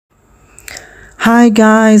Hi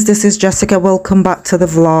guys, this is Jessica. Welcome back to the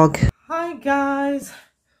vlog. Hi guys,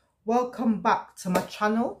 welcome back to my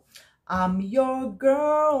channel. I'm your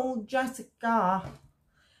girl Jessica,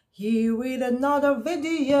 here with another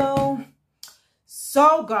video.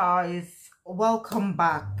 So guys, welcome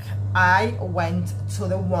back. I went to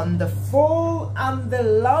the wonderful and the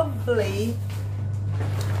lovely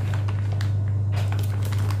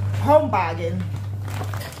Home Bargain.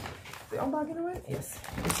 Is it Home Bargain already? Yes,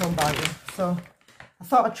 it's Home Bargain. So I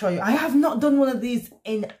thought I'd show you. I have not done one of these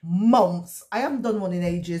in months. I haven't done one in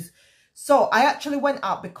ages. So I actually went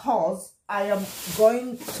out because I am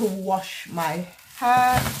going to wash my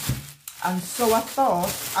hair. And so I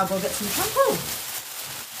thought I'll go get some shampoo.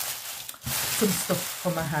 Some stuff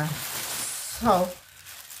for my hair. So,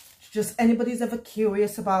 just anybody's ever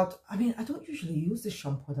curious about, I mean, I don't usually use this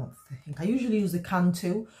shampoo, I don't think. I usually use a can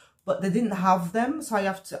too, but they didn't have them. So I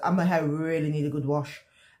have to, and my hair really need a good wash.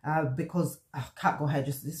 Because I can't go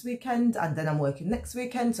hairdressers this weekend and then I'm working next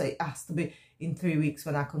weekend, so it has to be in 3 weeks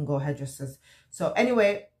when I can go hairdressers. So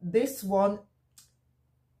anyway, this one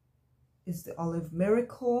is the Olive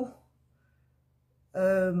Miracle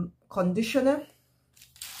conditioner,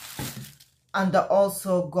 and I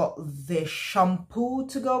also got the shampoo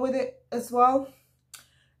to go with it as well.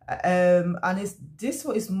 And this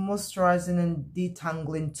one is moisturizing and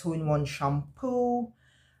detangling 2-in-1 shampoo.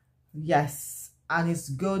 Yes. And it's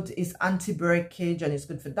good, it's anti-breakage and it's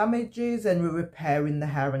good for damages and we're repairing the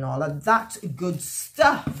hair and all of that good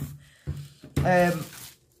stuff.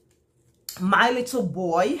 My little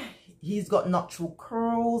boy, he's got natural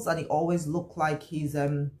curls and he always looks like he's,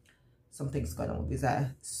 something's going on with his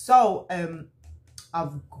hair. So,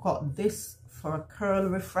 I've got this for a curl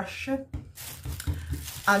refresher.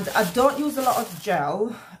 And I don't use a lot of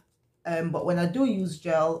gel, but when I do use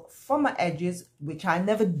gel for my edges, which I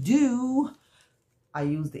never do, I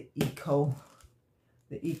use the Eco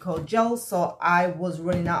gel. So I was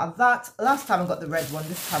running out of that. Last time I got the red one,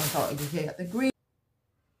 this time I thought I could get the green.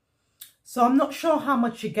 So I'm not sure how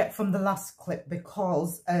much you get from the last clip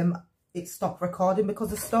because it stopped recording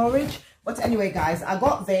because of storage. But anyway guys, I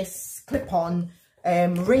got this clip-on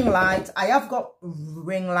ring light. I have got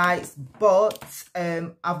ring lights, but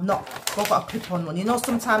I've not got a clip-on one. You know,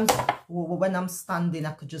 sometimes when I'm standing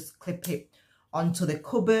I could just clip it onto the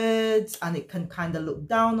cupboards and it can kind of look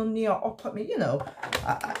down on me or up at me, you know.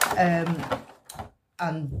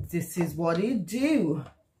 And this is what it do.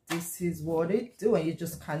 This is what it do. And you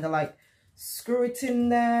just kind of like screw it in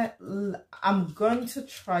there. I'm going to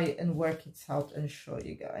try it and work it out and show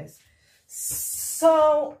you guys.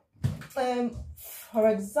 So, for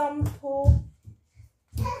example,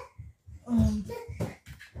 let's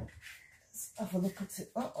have a look at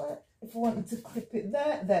it that way. If I wanted to clip it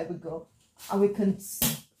there, there we go. And we can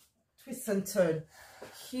twist and turn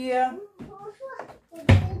here. Here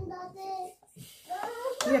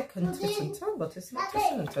I can twist and turn, but it's not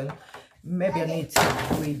twisting and turn. Maybe I need to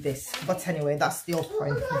read this. But anyway, that's the old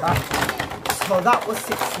point for that. So that was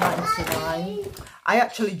 $6.99. I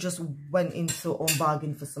actually just went into Home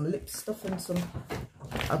Bargain for some lip stuff and some.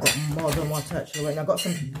 I got more than what I actually went. I got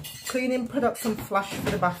some cleaning products, some flash for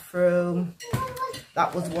the bathroom.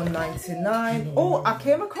 That was $1.99. Oh, I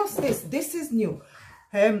came across this. This is new.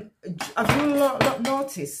 Have you not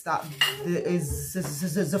noticed that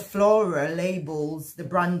the Flora labels, the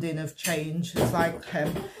branding have changed? It's like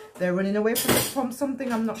they're running away from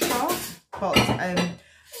something. I'm not sure, but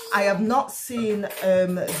I have not seen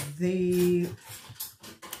the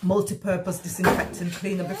multi-purpose disinfectant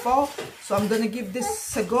cleaner before, so I'm gonna give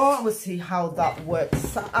this a go and we'll see how that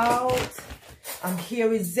works out. And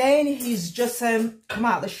here is Zane. He's just come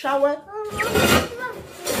out of the shower. You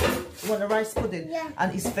want a rice pudding? Yeah.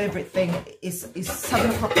 And his favourite thing is 7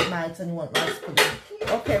 o'clock at night and you want rice pudding.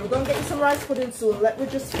 Okay, we're going to get you some rice pudding soon. Let me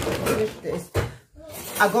just finish this.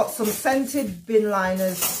 I got some scented bin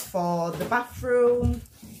liners for the bathroom.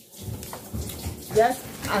 Yes,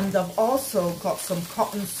 and I've also got some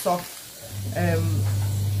cotton soft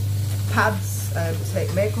pads to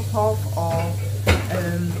take makeup off or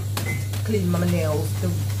clean my nails.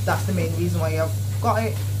 That's the main reason why I've got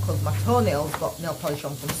it, because my toenails got nail polish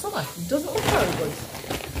on from summer. It doesn't look very good.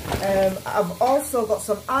 I've also got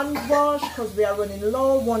some hand wash because we are running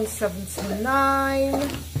low, $1.79.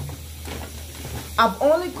 I've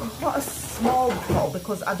only got a small bottle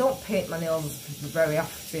because I don't paint my nails very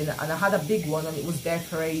often, and I had a big one and it was there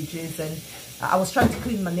for ages, and I was trying to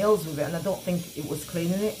clean my nails with it and I don't think it was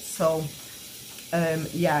cleaning it. So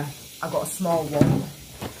yeah, I got a small one.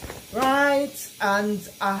 Right, and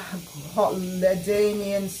I got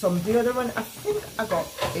Ledanian some deodorant. I think I got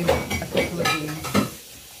a couple of these.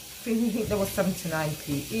 I think they were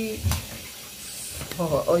 79p each.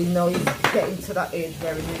 or you know, he's getting to that age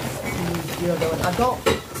where he needs deodorant. I don't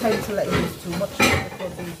tend to let him use too much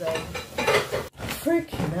because he's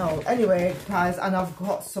freaking hell. Anyway guys, and I've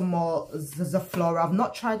got some more Zaflora. I've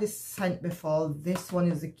not tried this scent before. This one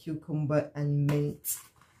is a cucumber and mint.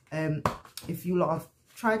 If you lot have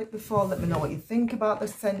tried it before, let me know what you think about the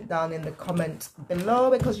scent down in the comments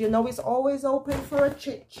below, because you know it's always open for a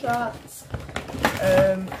chit chat.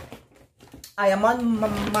 I am on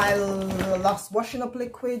my last washing up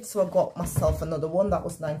liquid, so I got myself another one. That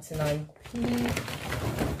was 99p.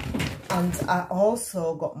 And I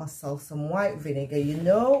also got myself some white vinegar. You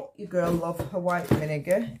know, your girl loves her white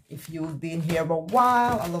vinegar. If you've been here a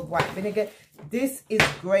while, I love white vinegar. This is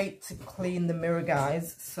great to clean the mirror,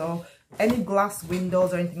 guys. So any glass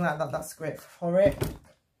windows or anything like that, that's great for it.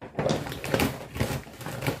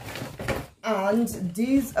 And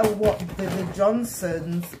these are what the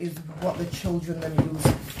Johnsons is what the children then use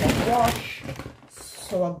for wash.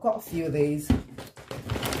 So I've got a few of these.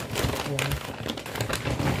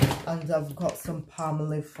 And I've got some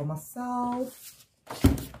Palmolive for myself.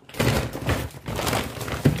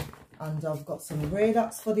 And I've got some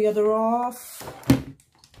Radox for the other half.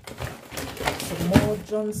 Some more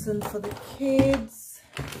Johnson for the kids.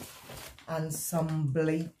 And some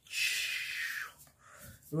bleach.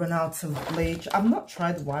 Run out of bleach. I've not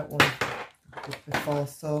tried the white one before,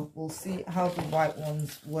 so we'll see how the white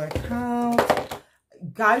ones work out.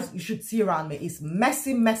 Guys, you should see around me. It's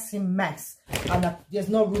messy, messy mess. And there's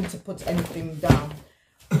no room to put anything down.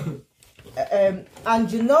 And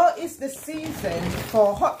you know, it's the season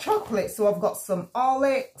for hot chocolate. So I've got some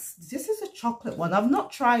Horlicks. This is a chocolate one. I've not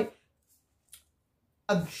tried.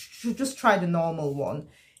 I should just try the normal one.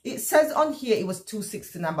 It says on here it was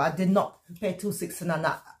 $2.69, but I did not pay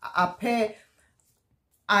 $2.69. I pay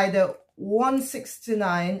either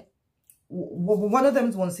 $1.69. One of them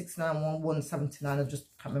is $1.69, one $1.79. I just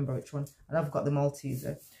can't remember which one. And I've got the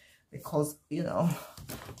Malteser because, you know,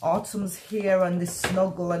 autumn's here and this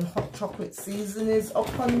snuggle and hot chocolate season is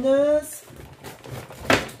up on us.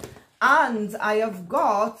 And I have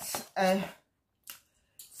got a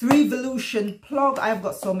 3Volution plug. I have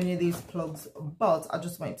got so many of these plugs, but I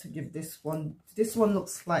just wanted to give this one. This one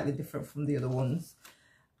looks slightly different from the other ones.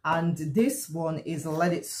 And this one is a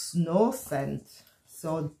Let It Snow scent.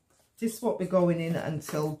 So this won't be going in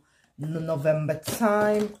until November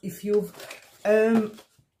time. If you've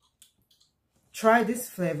tried this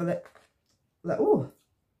flavour, oh,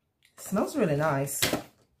 it smells really nice.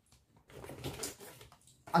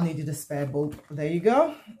 I needed a spare bulb. There you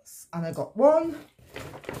go. And I got one.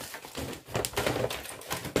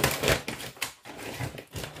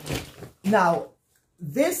 Now,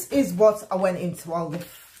 this is what I went into all the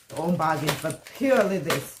own bargains, but purely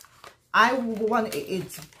this. I want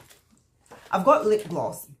it. I've got lip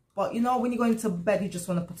gloss, but you know, when you go into bed, you just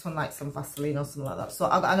want to put on like some Vaseline or something like that. So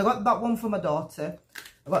I got that one for my daughter.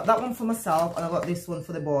 I got that one for myself, and I got this one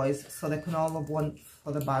for the boys, so they can all have one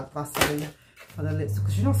for the bag Vaseline for the lips,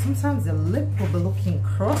 because you know sometimes the lip will be looking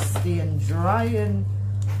crusty and dry and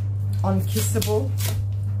unkissable.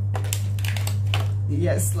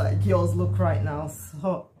 Yes, like yours look right now.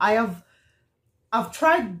 So I've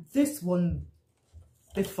tried this one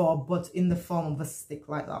before, but in the form of a stick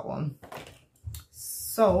like that one.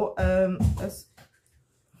 So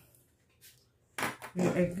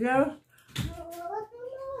here we go.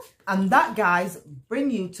 And that, guys,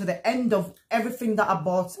 bring you to the end of everything that I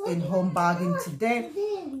bought in Home Bargain today.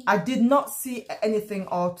 I did not see anything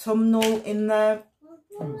autumnal in there.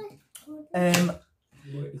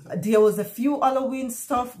 There was a few Halloween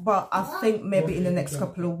stuff, but I think maybe in the next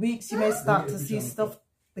couple of weeks you may start to see stuff,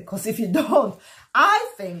 because if you don't,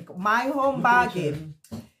 I think my Home Bargain,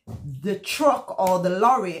 the truck or the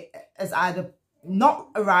lorry has either not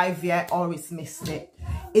arrived yet or it's missed it.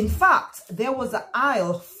 In fact, there was an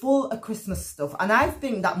aisle full of Christmas stuff, and I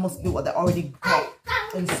think that must be what they already got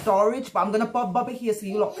in storage. But I'm gonna put Bobby here so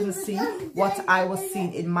you lot can see what I was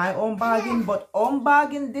seeing in my Home Bargain. But Home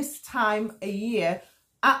Bargain this time a year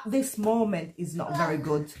at this moment is not very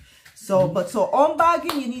good. So Home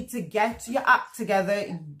Bargain, you need to get your act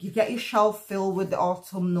together, you get your shelf filled with the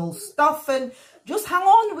autumnal stuff, and just hang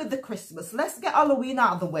on with the Christmas. Let's get Halloween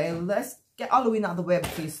out of the way. Let's get Halloween out of the way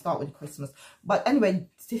before you start with Christmas. But anyway,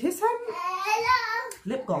 his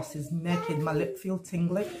lip gloss is making my lip feel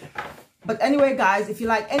tingly. But anyway, guys, if you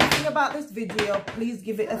like anything about this video, please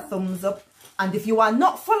give it a thumbs up. And if you are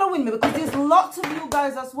not following me, because there's lots of you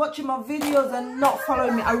guys that's watching my videos and not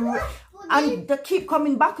following me, and they keep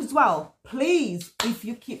coming back as well. Please, if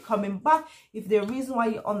you keep coming back, if there's a reason why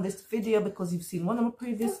you're on this video because you've seen one of my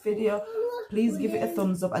previous videos, please give it a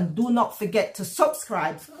thumbs up, and do not forget to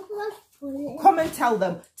subscribe Come and tell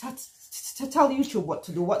them. Tell YouTube what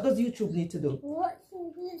to do. What does YouTube need to do? What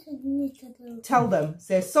does YouTube need to do? Tell them.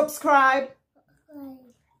 Say subscribe.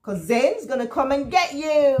 Because Zane's going to come and get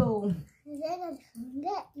you. Zane's going to come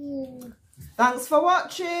get you. Thanks for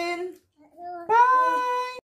watching. Bye.